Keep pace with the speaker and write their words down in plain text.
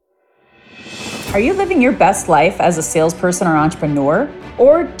Are you living your best life as a salesperson or entrepreneur?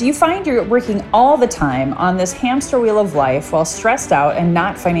 Or do you find you're working all the time on this hamster wheel of life while stressed out and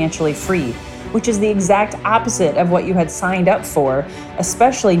not financially free, which is the exact opposite of what you had signed up for,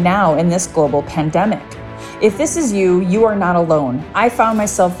 especially now in this global pandemic? If this is you, you are not alone. I found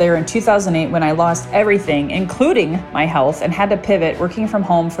myself there in 2008 when I lost everything, including my health, and had to pivot working from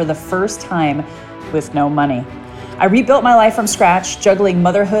home for the first time with no money. I rebuilt my life from scratch, juggling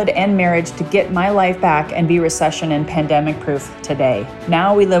motherhood and marriage to get my life back and be recession and pandemic proof today.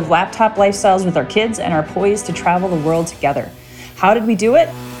 Now we live laptop lifestyles with our kids and are poised to travel the world together. How did we do it?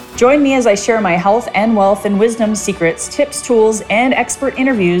 Join me as I share my health and wealth and wisdom secrets, tips, tools, and expert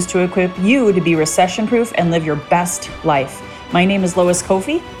interviews to equip you to be recession proof and live your best life. My name is Lois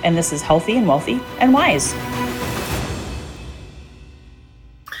Kofi, and this is Healthy and Wealthy and Wise.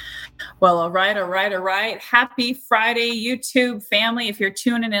 Well, all right. Happy Friday, YouTube family. If you're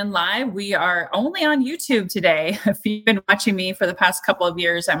tuning in live, we are only on YouTube today. If you've been watching me for the past couple of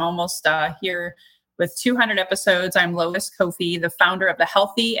years, I'm almost here with 200 episodes. I'm Lois Kofi, the founder of the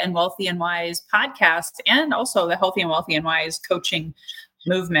Healthy and Wealthy and Wise podcast, and also the Healthy and Wealthy and Wise coaching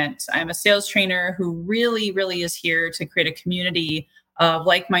movement. I'm a sales trainer who really is here to create a community of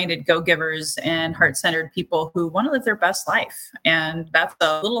like-minded go-givers and heart-centered people who want to live their best life. And that's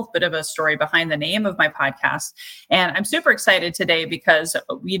a little bit of a story behind the name of my podcast. And I'm super excited today because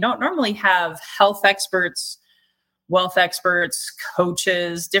we don't normally have health experts, wealth experts,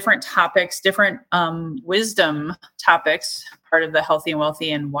 coaches, different topics, different wisdom topics, part of the Healthy and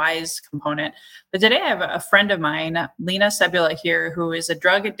Wealthy and Wise component. But today I have a friend of mine, Lena Sebula here, who is a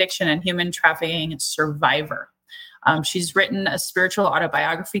drug addiction and human trafficking survivor. She's written a spiritual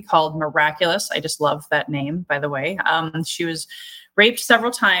autobiography called Miraculous. I just love that name, by the way. She was raped several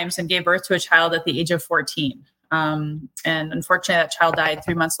times and gave birth to a child at the age of 14. And unfortunately, that child died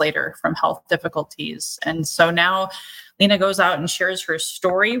 3 months later from health difficulties. And so now Lena goes out and shares her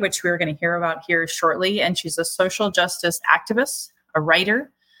story, which we're going to hear about here shortly. And she's a social justice activist, a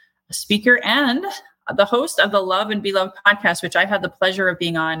writer, a speaker, and the host of the Love and Be Loved podcast, which I had the pleasure of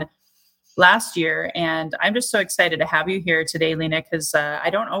being on last year. And I'm just so excited to have you here today, Lena, because I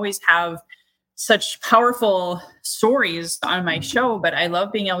don't always have such powerful stories on my show, but I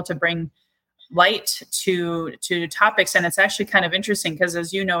love being able to bring light to topics. And it's actually kind of interesting because,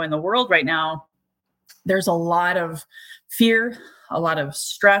 as you know, in the world right now, there's a lot of fear, a lot of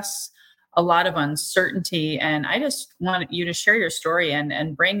stress, a lot of uncertainty. And I just want you to share your story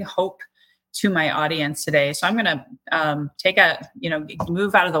and bring hope to my audience today. So I'm going to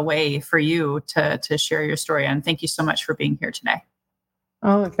move out of the way for you to share your story. And thank you so much for being here today.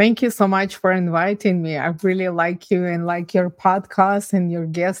 Oh, thank you so much for inviting me. I really like you and like your podcast, and your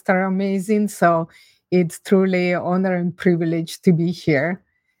guests are amazing. So it's truly an honor and privilege to be here.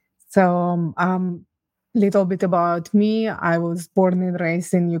 So little bit about me. I was born and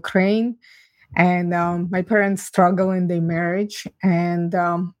raised in Ukraine, and my parents struggled in their marriage, and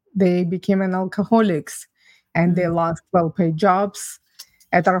they became an alcoholics, and they lost well-paid jobs.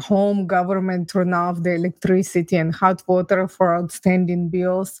 At our home, government turned off the electricity and hot water for outstanding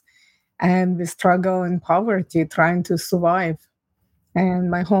bills, and we struggle in poverty trying to survive. And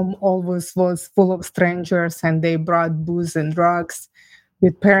my home always was full of strangers, and they brought booze and drugs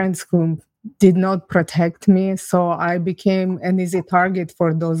with parents who did not protect me. So I became an easy target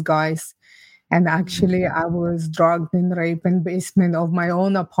for those guys. And actually, I was drugged and raped in basement of my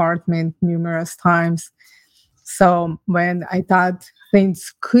own apartment numerous times. So when I thought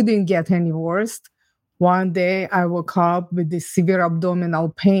things couldn't get any worse, one day I woke up with this severe abdominal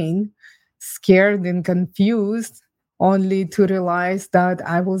pain, scared and confused, only to realize that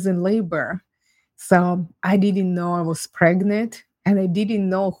I was in labor. So I didn't know I was pregnant, and I didn't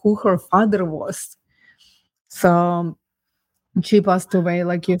know who her father was. So she passed away,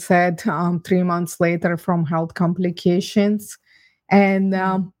 like you said, 3 months later from health complications. And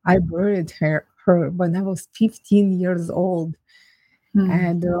I buried her when I was 15 years old.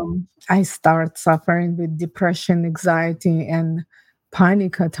 And I started suffering with depression, anxiety, and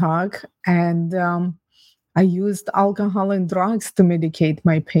panic attack. And I used alcohol and drugs to medicate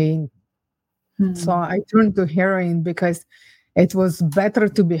my pain. So I turned to heroin because it was better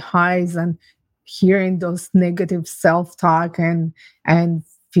to be high than hearing those negative self-talk and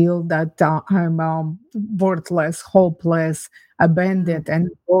feel that I'm worthless, hopeless, abandoned, and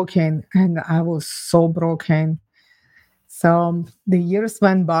broken. And I was so broken. So the years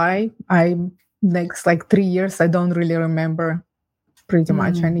went by. Next like 3 years, I don't really remember pretty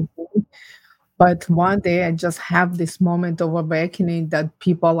much anything. But one day I just have this moment of awakening that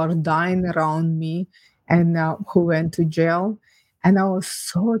people are dying around me and who went to jail. And I was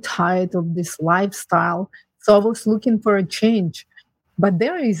so tired of this lifestyle. So I was looking for a change. But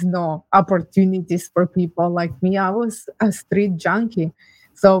there is no opportunities for people like me. I was a street junkie.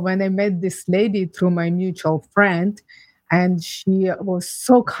 So when I met this lady through my mutual friend, and she was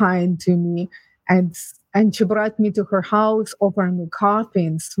so kind to me, and and she brought me to her house, offered me coffee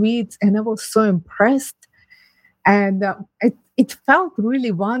and sweets, and I was so impressed. And it felt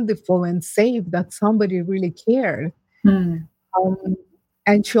really wonderful and safe that somebody really cared. Mm. Um,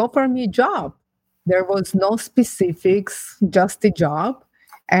 and she offered me a job. There was no specifics, just a job.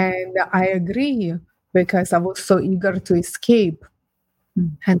 And I agree because I was so eager to escape.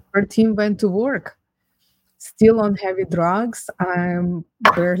 Mm. And her team went to work, still on heavy drugs. I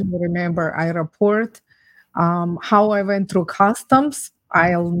barely remember airport. How I went through customs,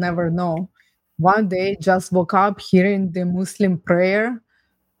 I'll never know. One day, just woke up hearing the Muslim prayer,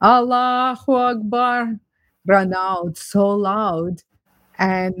 Allahu Akbar, run out so loud.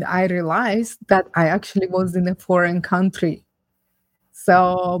 And I realized that I actually was in a foreign country.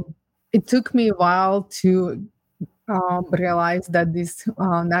 So it took me a while to realize that this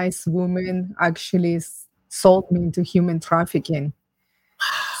nice woman actually sold me into human trafficking.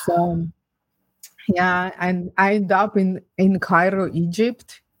 So yeah, and I ended up in Cairo,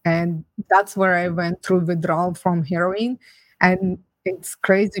 Egypt, and that's where I went through withdrawal from heroin. And it's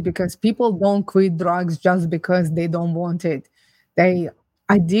crazy because people don't quit drugs just because they don't want it. They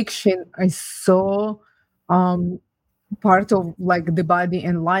Addiction is so um part of like the body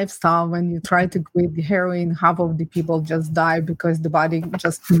and lifestyle. When you try to quit the heroin, half of the people just die because the body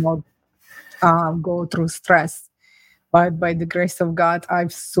just cannot go through stress. But by the grace of God,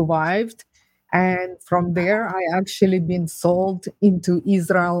 I've survived. And from there, I actually been sold into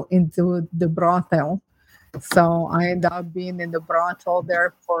Israel, into the brothel. So I ended up being in the brothel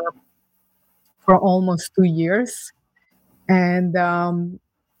there for almost 2 years. And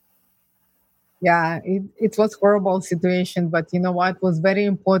yeah, it was horrible situation, but you know what was very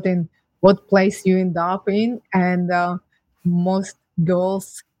important, what place you end up in. And most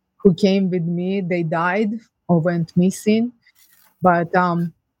girls who came with me, they died or went missing. But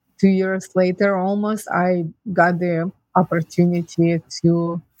 2 years later, almost, I got the opportunity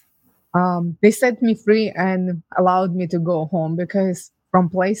to. They set me free and allowed me to go home because from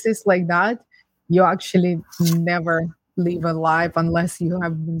places like that, you actually never live a life unless you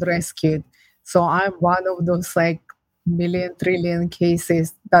have been rescued. So I'm one of those like million trillion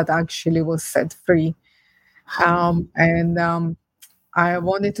cases that actually was set free. And I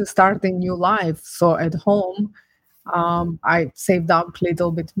wanted to start a new life. So at home, I saved up a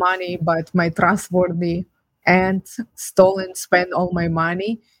little bit money, but my trustworthy aunt stole and spent all my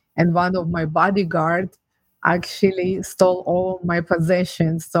money. And one of my bodyguard actually stole all my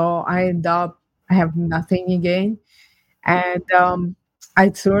possessions. So I end up I have nothing again. And I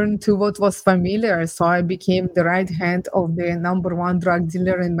turned to what was familiar. So I became the right hand of the number one drug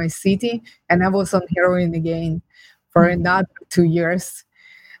dealer in my city. And I was on heroin again for another 2 years.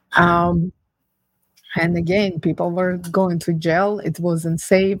 Um, and again, people were going to jail. It wasn't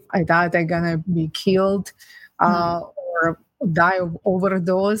safe. I thought I gonna be killed or die of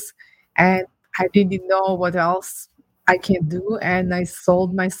overdose. And I didn't know what else I can do. And I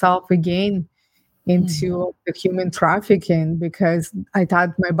sold myself again into the human trafficking because I thought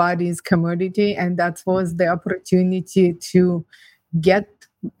my body is commodity, and that was the opportunity to get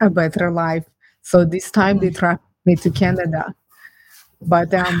a better life. So this time they trafficked me to Canada.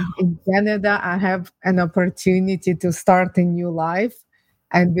 But in Canada, I have an opportunity to start a new life.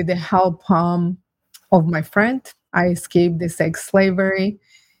 And with the help of my friend, I escaped the sex slavery.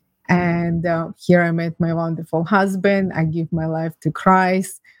 And here I met my wonderful husband. I give my life to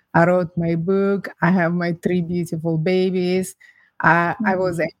Christ. I wrote my book. I have my three beautiful babies. I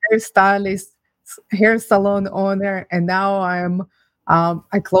was a hairstylist, hair salon owner, and now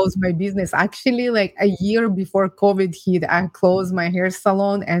I closed my business. Actually, like a year before COVID hit, I closed my hair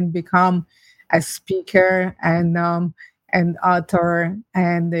salon and become a speaker and an author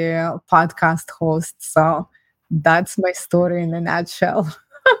and a podcast host. So that's my story in a nutshell.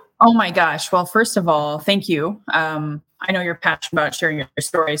 Oh my gosh. Well, first of all, thank you. I know you're passionate about sharing your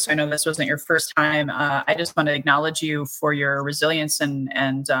story, so I know this wasn't your first time. I just want to acknowledge you for your resilience, and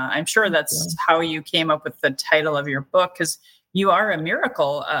I'm sure that's how you came up with the title of your book, because you are a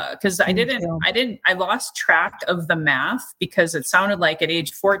miracle. Because I lost track of the math, because it sounded like at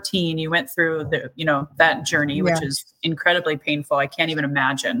age 14 you went through that journey, which is incredibly painful. I can't even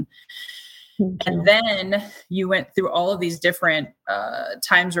imagine. And then you went through all of these different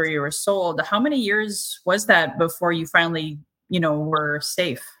times where you were sold. How many years was that before you finally, were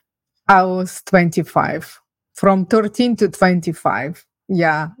safe? I was 25. from 13 to 25.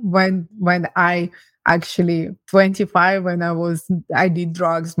 Yeah, when I actually 25, when I did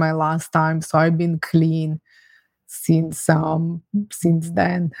drugs my last time, so I've been clean since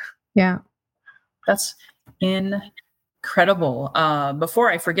then. Yeah. That's incredible.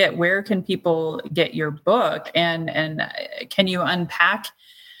 Before I forget, where can people get your book? And can you unpack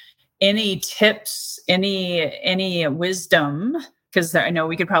any tips, any wisdom? Because I know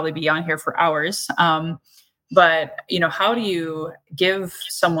we could probably be on here for hours. But how do you give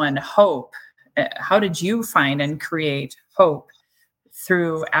someone hope? How did you find and create hope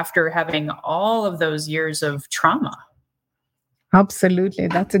through after having all of those years of trauma? Absolutely.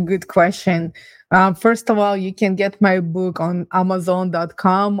 That's a good question. First of all, you can get my book on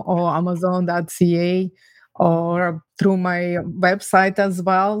Amazon.com or Amazon.ca or through my website as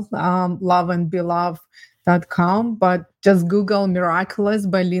well, loveandbeloved.com. But just Google Miraculous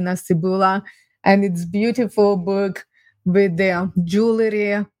by Lina Cibula. And it's beautiful book with the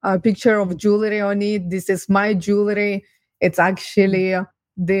jewelry, a picture of jewelry on it. This is my jewelry. It's actually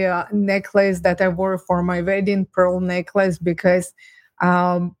the necklace that I wore for my wedding, pearl necklace, because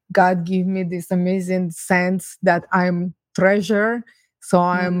God gave me this amazing sense that I'm treasure. So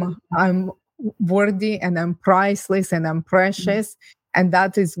I'm worthy and I'm priceless and I'm precious. And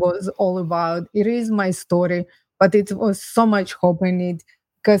that is what it's all about. It is my story, but it was so much hope in it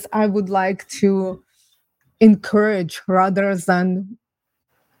because I would like to encourage rather than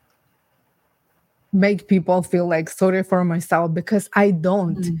make people feel like sorry for myself, because I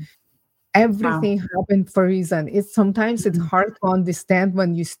don't. Wow. Everything happened for a reason. It's hard to understand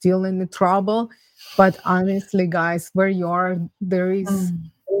when you're still in the trouble, but honestly, guys, where you are, there is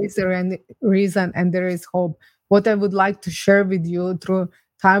a reason and there is hope. What I would like to share with you through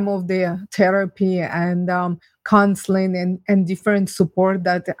time of the therapy and counseling and different support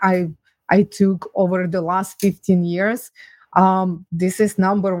that I took over the last 15 years. This is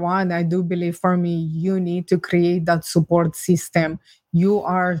number one. I do believe for me, you need to create that support system. You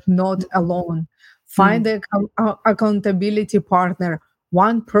are not alone. Find a accountability partner,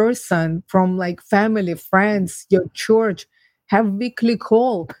 one person from like family, friends, your church. Have weekly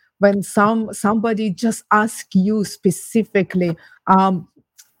call when somebody just ask you specifically,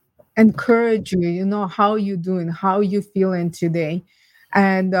 encourage you, how you doing, how you feeling today,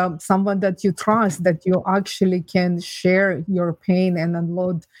 and someone that you trust, that you actually can share your pain and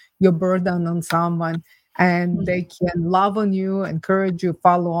unload your burden on someone, and they can love on you, encourage you,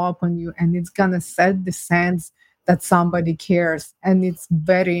 follow up on you, and it's gonna set the sense that somebody cares, and it's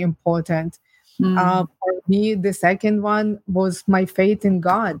very important. For me, the second one was my faith in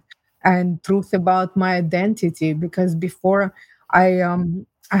God and truth about my identity, because before I um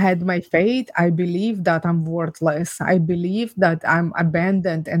I had my faith, I believed that I'm worthless. I believed that I'm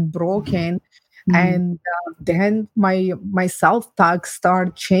abandoned and broken. And then my self-talk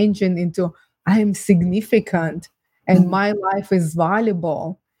start changing into I am significant and my life is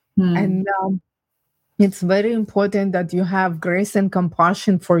valuable. And it's very important that you have grace and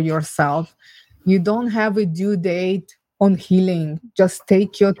compassion for yourself. You don't have a due date on healing. Just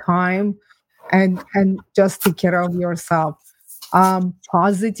take your time and just take care of yourself.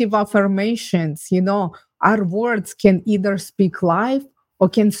 Positive affirmations, our words can either speak life or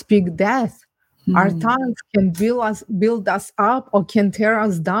can speak death. Our tongues can build us up or can tear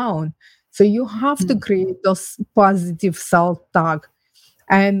us down. So you have to create those positive self-talk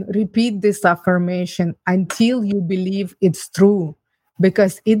and repeat this affirmation until you believe it's true,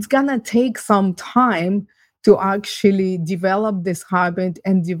 because it's gonna take some time to actually develop this habit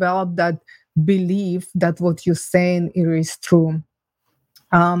and develop that belief that what you're saying is true.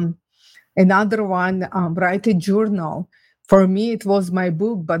 um, Another one, write a journal. For me, it was my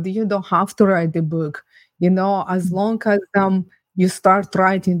book, but you don't have to write the book. As long as you start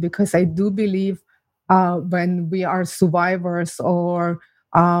writing, because I do believe when we are survivors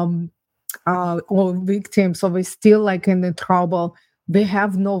um, or victims, or we still like in the trouble, we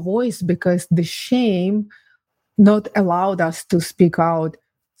have no voice because the shame not allowed us to speak out.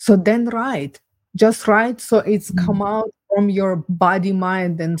 So then write, just write, so it's come out from your body,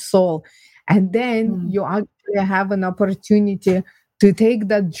 mind, and soul. And then you actually have an opportunity to take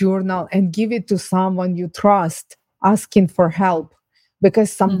that journal and give it to someone you trust, asking for help.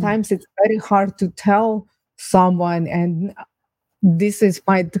 Because sometimes it's very hard to tell someone, and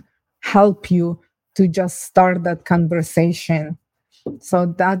might help you to just start that conversation. So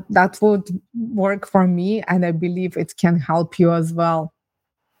that would work for me, and I believe it can help you as well.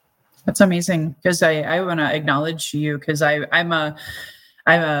 That's amazing, because I want to acknowledge you, because I'm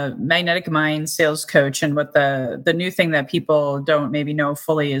I'm a Magnetic Mind sales coach, and what the new thing that people don't maybe know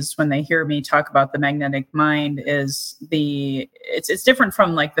fully is when they hear me talk about the magnetic mind is it's different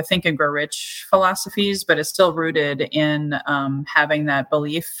from like the Think and Grow Rich philosophies, but it's still rooted in having that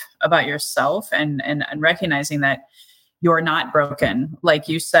belief about yourself and recognizing that you're not broken. Like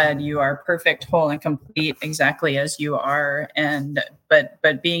you said, you are perfect, whole, and complete exactly as you are. And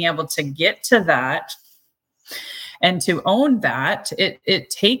but being able to get to that and to own that,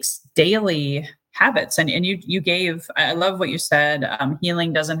 it takes daily habits. And you gave, I love what you said,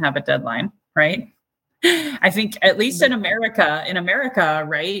 healing doesn't have a deadline, right? I think at least in America,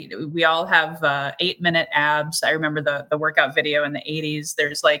 right, we all have 8-minute abs. I remember the workout video in the 80s.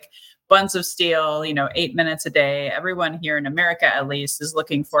 There's like buns of steel, 8 minutes a day. Everyone here in America, at least, is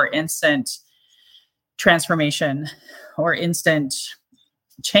looking for instant transformation or instant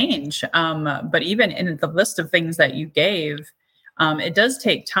change. But even in the list of things that you gave, it does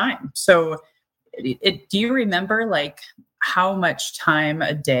take time. So do you remember like how much time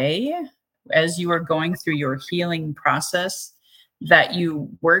a day as you were going through your healing process that you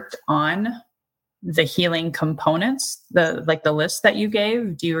worked on the healing components, the list that you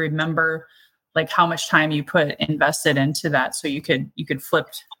gave? Do you remember like how much time you invested into that so you could flip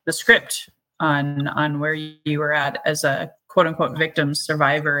the script on where you were at as a quote unquote victim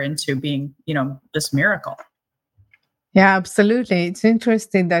survivor into being, this miracle? Yeah, absolutely. It's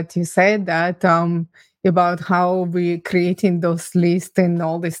interesting that you said that about how we creating those lists and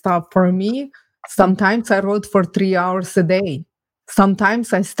all this stuff. For me, sometimes I wrote for 3 hours a day.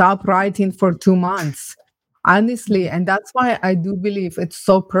 Sometimes I stopped writing for 2 months. Honestly, and that's why I do believe it's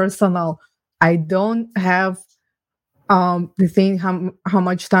so personal. I don't have the thing how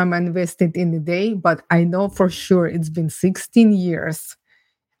much time I invested in a day, but I know for sure it's been 16 years.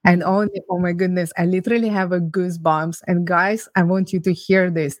 And only, oh my goodness, I literally have a goosebumps. And guys, I want you to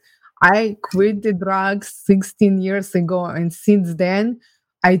hear this. I quit the drugs 16 years ago, and since then,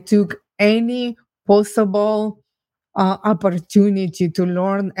 I took any possible opportunity to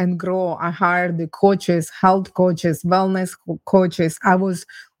learn and grow. I hired the coaches, health coaches, wellness coaches. I was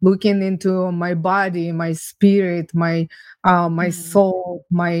looking into my body, my spirit, my Mm. soul,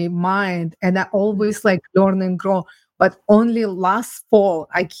 my mind, and I always like learn and grow. But only last fall,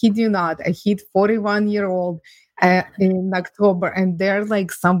 I kid you not, I hit 41-year-old in October, and there,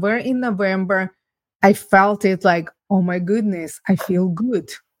 like somewhere in November, I felt it like, oh my goodness, I feel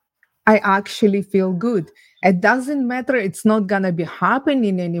good. I actually feel good. It doesn't matter, it's not gonna be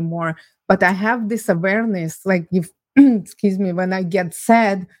happening anymore. But I have this awareness, like if excuse me, when I get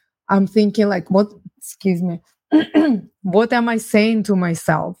sad, I'm thinking like, what excuse me, what am I saying to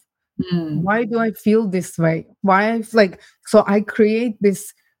myself? Mm. Why do I feel this way? Why I like so I create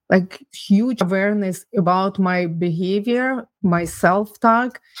this like huge awareness about my behavior, my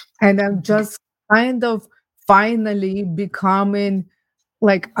self-talk, and I'm Mhm. just kind of finally becoming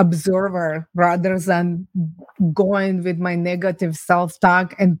like observer rather than going with my negative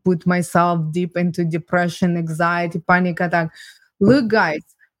self-talk and put myself deep into depression, anxiety, panic attack. Look, guys,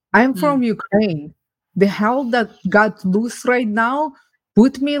 I'm Mm. from Ukraine. The hell that got loose right now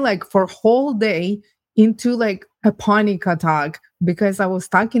put me like for whole day into like a panic attack because I was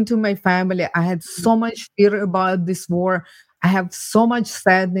talking to my family. I had so much fear about this war. I have so much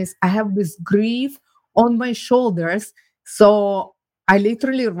sadness. I have this grief on my shoulders. So I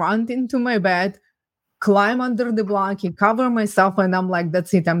literally run into my bed, climb under the blanket, cover myself, and I'm like,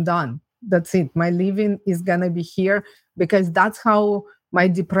 that's it, I'm done. That's it. My living is gonna be here because that's how my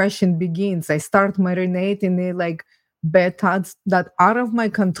depression begins. I start marinating in like bad thoughts that out of my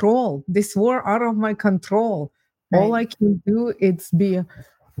control. This war out of my control. All Right. I can do is be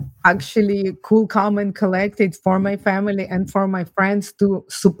actually cool, calm, and collected for my family and for my friends to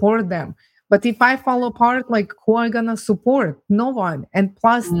support them. But if I fall apart, like who am I gonna support? No one. And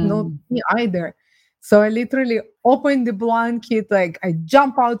plus, not Mm. me either. So I literally opened the blanket, like I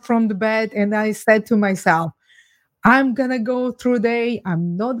jump out from the bed and I said to myself, I'm gonna go through day.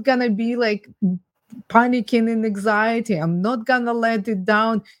 I'm not gonna be like panicking and anxiety. I'm not gonna let it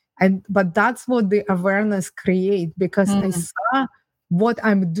down. And but that's what the awareness create because I Mm. saw what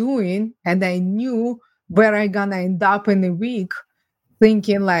I'm doing and I knew where I gonna end up in a week,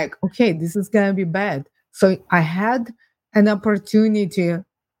 thinking like, okay, this is gonna be bad. So I had an opportunity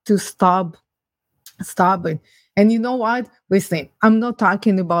to stop it. And you know what? Listen, I'm not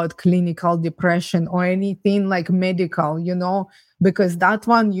talking about clinical depression or anything like medical, because that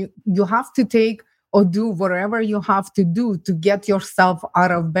one you have to take or do whatever you have to do to get yourself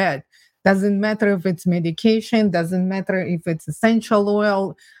out of bed. Doesn't matter if it's medication, doesn't matter if it's essential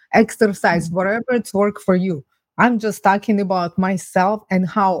oil, exercise, whatever it's work for you. I'm just talking about myself and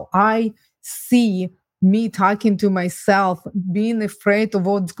how I see me talking to myself, being afraid of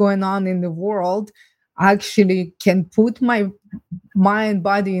what's going on in the world, actually can put my mind,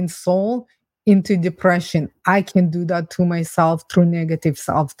 body, and soul into depression. I can do that to myself through negative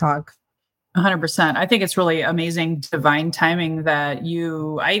self talk. 100%. I think it's really amazing divine timing that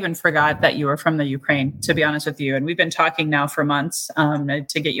I even forgot that you were from the Ukraine, to be honest with you. And we've been talking now for months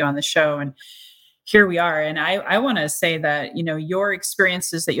to get you on the show. And here we are. And I want to say that, your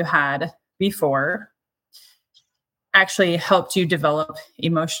experiences that you had before actually helped you develop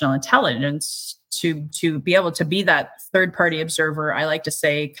emotional intelligence to be able to be that third party observer. I like to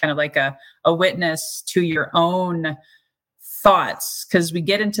say kind of like a witness to your own thoughts, because we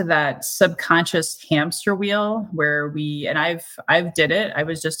get into that subconscious hamster wheel where and I've did it. I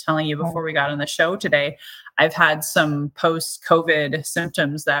was just telling you before we got on the show today, I've had some post-COVID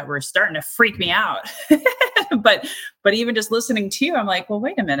symptoms that were starting to freak me out. but even just listening to you, I'm like, well,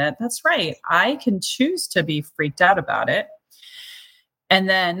 wait a minute, that's right. I can choose to be freaked out about it and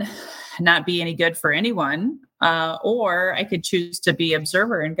then not be any good for anyone. Or I could choose to be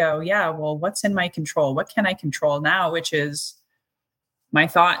observer and go, yeah, well, what's in my control? What can I control now? Which is my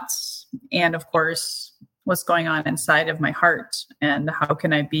thoughts. And of course, what's going on inside of my heart, and how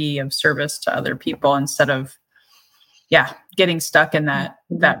can I be of service to other people instead of, getting stuck in that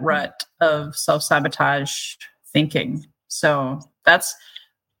rut of self-sabotage thinking. So that's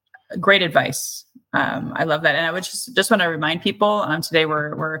great advice. I love that. And I would just want to remind people today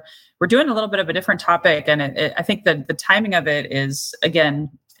we're doing a little bit of a different topic. And I think that the timing of it is, again,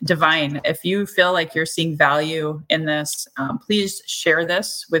 divine. If you feel like you're seeing value in this, please share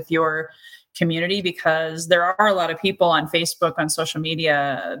this with your community, because there are a lot of people on Facebook, on social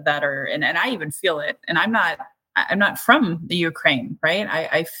media that are, and I even feel it. And I'm not from the Ukraine, right?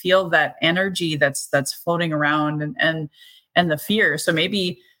 I feel that energy that's floating around and the fear. So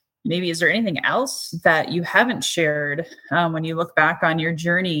maybe is there anything else that you haven't shared when you look back on your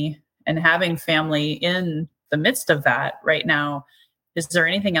journey and having family in the midst of that right now? Is there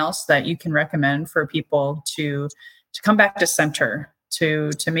anything else that you can recommend for people to come back to center,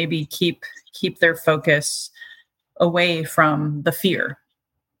 to maybe keep their focus away from the fear?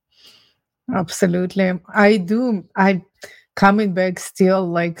 Absolutely. I do. I coming back still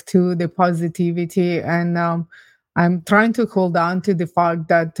like to the positivity, and I'm trying to hold on to the fact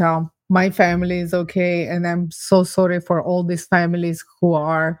that my family is okay, and I'm so sorry for all these families who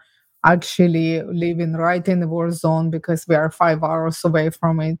are actually living right in the war zone, because we are 5 hours away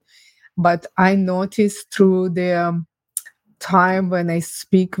from it. But I noticed through the time when I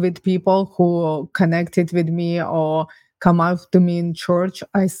speak with people who connected with me or come up to me in church,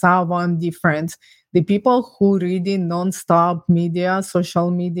 I saw one difference. The people who reading nonstop media, social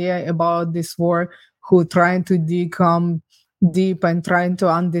media about this war, who trying to become deep and trying to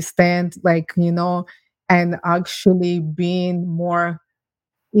understand, and actually being more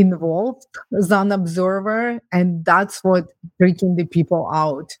involved as an observer, and that's what freaking the people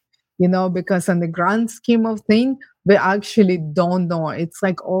out, because in the grand scheme of things, we actually don't know. It's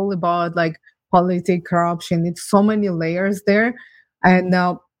like all about like politics, corruption. It's so many layers there. And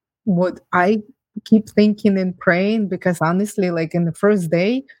now what I keep thinking and praying, because honestly, like in the first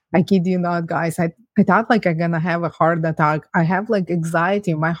day, I kid you not, guys, I thought like I'm gonna have a heart attack. I have like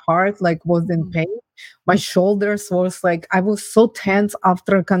anxiety. My heart like was in pain. My shoulders was like, I was so tense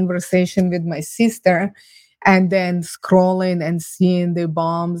after a conversation with my sister, and then scrolling and seeing the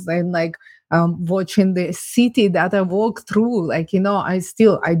bombs, and like watching the city that I walked through. Like,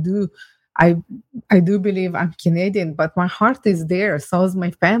 I I do believe I'm Canadian, but my heart is there. So is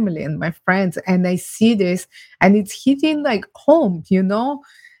my family and my friends. And I see this, and it's hitting like home.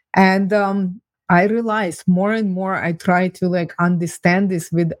 And I realize more and more I try to like understand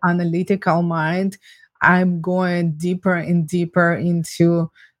this with analytical mind. I'm going deeper and deeper into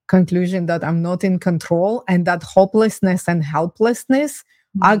conclusion that I'm not in control, and that hopelessness and helplessness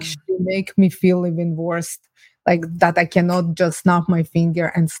actually make me feel even worse. Like that I cannot just snap my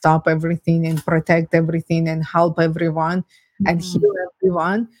finger and stop everything and protect everything and help everyone and heal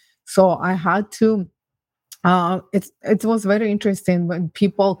everyone. So I had to it was very interesting when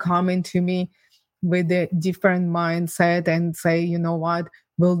people come into me with a different mindset and say, you know what,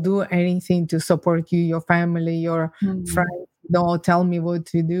 we'll do anything to support you, your family, your friends. Don't tell me what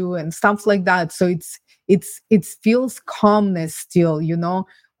to do and stuff like that. So it feels calmness still.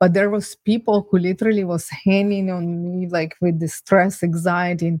 But there was people who literally was hanging on me like with the stress,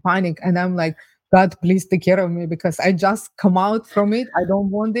 anxiety, and panic, and I'm like, God, please take care of me, because I just come out from it. I don't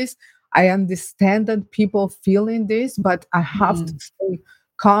want this. I understand that people feeling this, but I have to stay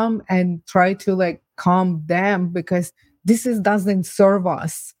calm and try to like calm them, because doesn't serve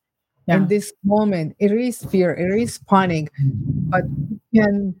us. In Yeah. this moment, it is fear, it is panic, but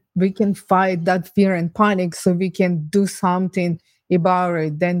we can fight that fear and panic, so we can do something about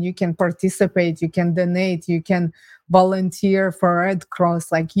it. Then you can participate, you can donate, you can volunteer for Red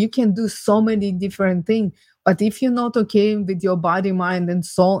Cross, like you can do so many different things. But if you're not okay with your body, mind, and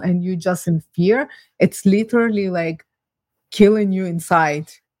soul, and you just in fear, it's literally like killing you inside,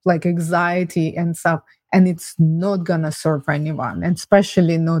 like anxiety and stuff. And it's not gonna serve anyone, and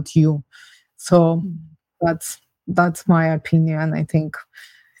especially not you. So that's my opinion, I think.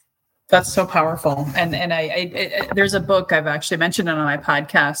 That's so powerful. And there's a book I've actually mentioned on my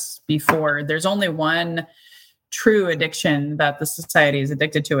podcast before. There's only one true addiction that the society is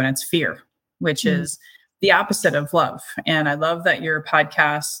addicted to, and it's fear, which is the opposite of love. And I love that your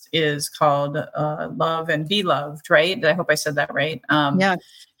podcast is called Love and Be Loved, right? I hope I said that right. Yeah.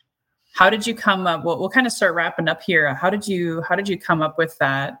 How did you come up? We'll kind of start wrapping up here. How did you come up with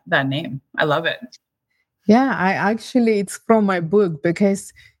that name? I love it. Yeah, I actually, it's from my book,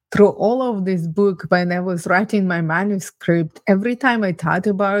 because through all of this book, when I was writing my manuscript, every time I thought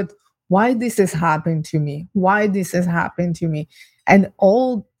about why this has happened to me, why this has happened to me, and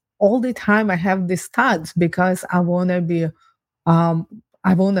all the time I have these thoughts, because I want to be, um,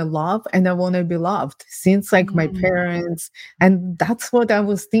 I want to love, and I want to be loved since like my parents, and that's what I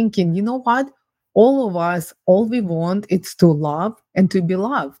was thinking. You know what? All of us, all we want is to love and to be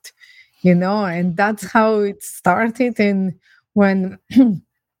loved, and that's how it started. And when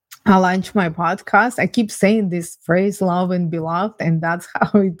I launched my podcast, I keep saying this phrase, love and be loved, and that's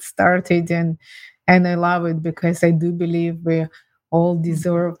how it started. And I love it, because I do believe we all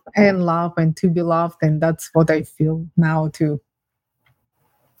deserve and love and to be loved, and that's what I feel now too.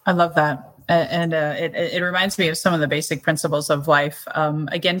 I love that. And it reminds me of some of the basic principles of life.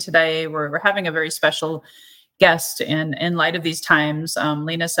 Again, today we're having a very special guest in light of these times.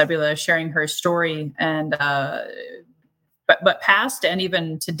 Lena Sebula sharing her story, and but past and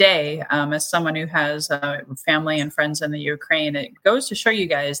even today, as someone who has family and friends in the Ukraine, it goes to show you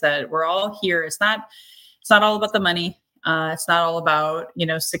guys that we're all here. It's not all about the money. It's not all about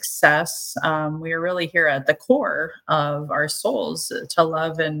success. We are really here at the core of our souls to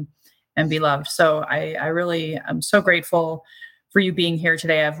love and be loved. So I really am so grateful for you being here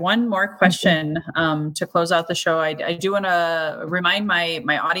today. I have one more question to close out the show. I do want to remind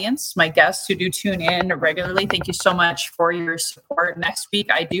my audience, my guests who do tune in regularly, thank you so much for your support. Next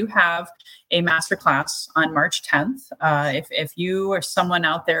week, I do have a masterclass on March 10th. If you are someone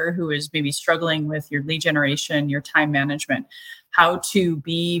out there who is maybe struggling with your lead generation, your time management, how to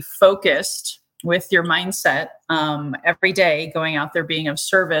be focused with your mindset every day, going out there, being of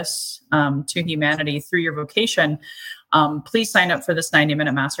service to humanity through your vocation, please sign up for this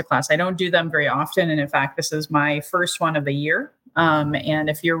 90-minute masterclass. I don't do them very often. And in fact, this is my first one of the year. And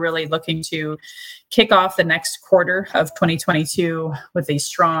if you're really looking to kick off the next quarter of 2022 with a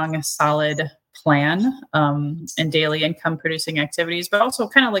strong, solid plan and daily income producing activities, but also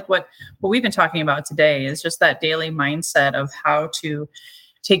kind of like what we've been talking about today is just that daily mindset of how to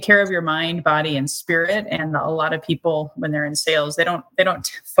take care of your mind, body, and spirit. And a lot of people, when they're in sales, they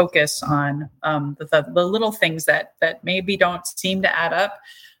don't focus on the little things that maybe don't seem to add up,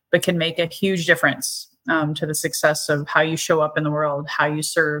 but can make a huge difference to the success of how you show up in the world, how you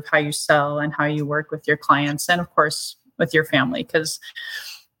serve, how you sell, and how you work with your clients, and of course with your family, because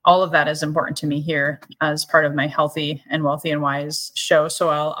all of that is important to me here as part of my Healthy and Wealthy and Wise show. So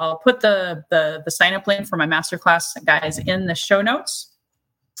I'll put the sign up link for my masterclass, guys, in the show notes.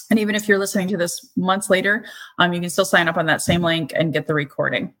 And even if you're listening to this months later, you can still sign up on that same link and get the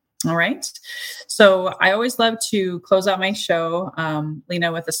recording. All right. So I always love to close out my show,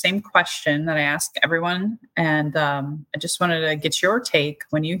 Lena, with the same question that I ask everyone. And I just wanted to get your take.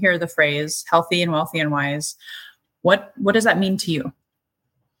 When you hear the phrase healthy and wealthy and wise, what does that mean to you?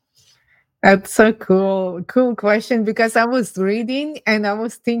 That's a cool question, because I was reading and I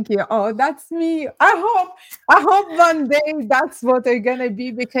was thinking, oh, that's me. I hope one day that's what I'm gonna be,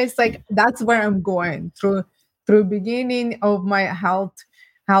 because like that's where I'm going through beginning of my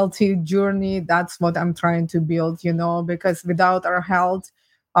healthy journey. That's what I'm trying to build, because without our health,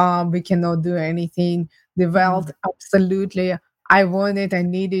 we cannot do anything. The wealth, absolutely. I want it, I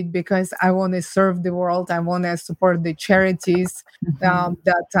need it, because I want to serve the world. I want to support the charities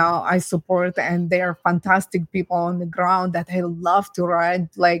that I support, and they are fantastic people on the ground that I love to write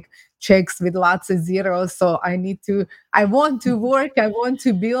like checks with lots of zeros. So I want to work, I want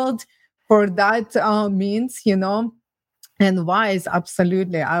to build for that means, and wise,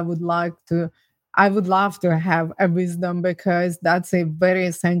 absolutely. I would love to have a wisdom, because that's a very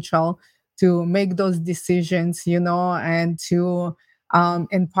essential to make those decisions, and to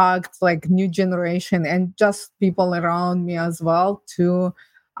impact like new generation and just people around me as well too.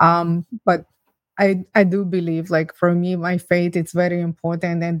 But I do believe, like, for me, my faith is very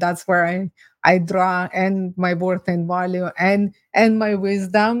important, and that's where I draw and my worth and value and my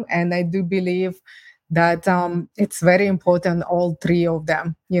wisdom. And I do believe that it's very important, all three of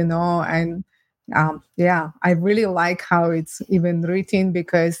them, and yeah, I really like how it's even written,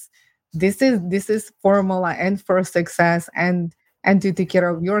 because this is formula and for success and to take care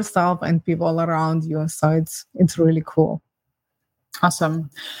of yourself and people around you. So it's really cool. Awesome.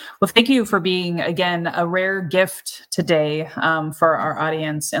 Well, thank you for being, again, a rare gift today for our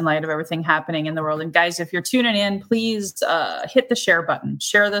audience in light of everything happening in the world. And guys, if you're tuning in, please hit the share button.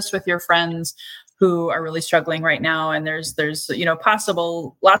 Share this with your friends who are really struggling right now. And there's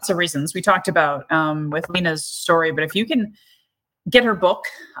possible lots of reasons we talked about with Lena's story. But if you can get her book,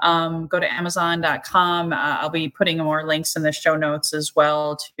 go to Amazon.com. I'll be putting more links in the show notes as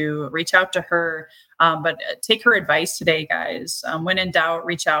well to reach out to her. But take her advice today, guys. When in doubt,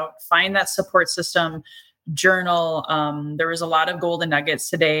 reach out, find that support system, journal. There was a lot of golden nuggets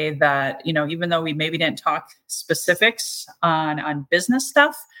today that, even though we maybe didn't talk specifics on business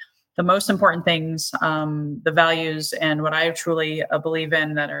stuff, the most important things, the values and what I truly believe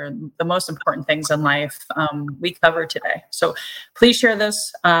in that are the most important things in life, we covered today. So please share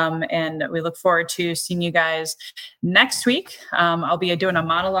this. And we look forward to seeing you guys next week. I'll be doing a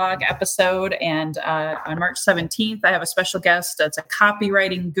monologue episode. And on March 17th, I have a special guest. It's a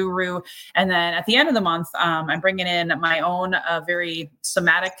copywriting guru. And then at the end of the month, I'm bringing in my own very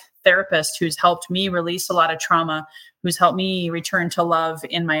somatic therapist who's helped me release a lot of trauma, who's helped me return to love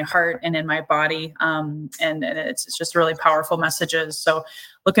in my heart and in my body. And it's just really powerful messages. So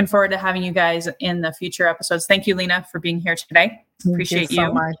looking forward to having you guys in the future episodes. Thank you, Lena, for being here today. Appreciate you.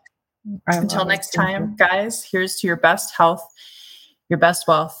 So much. Until next time, guys, here's to your best health, your best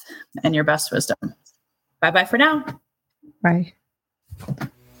wealth, and your best wisdom. Bye-bye for now. Bye.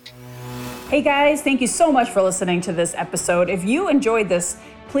 Hey guys, thank you so much for listening to this episode. If you enjoyed this,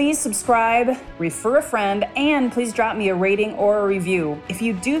 please subscribe, refer a friend, and please drop me a rating or a review. If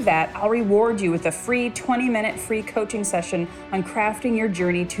you do that, I'll reward you with a free 20-minute free coaching session on crafting your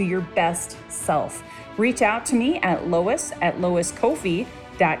journey to your best self. Reach out to me at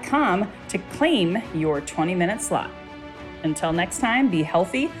lois@loiscoffey.com to claim your 20-minute slot. Until next time, be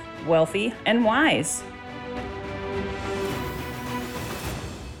healthy, wealthy, and wise.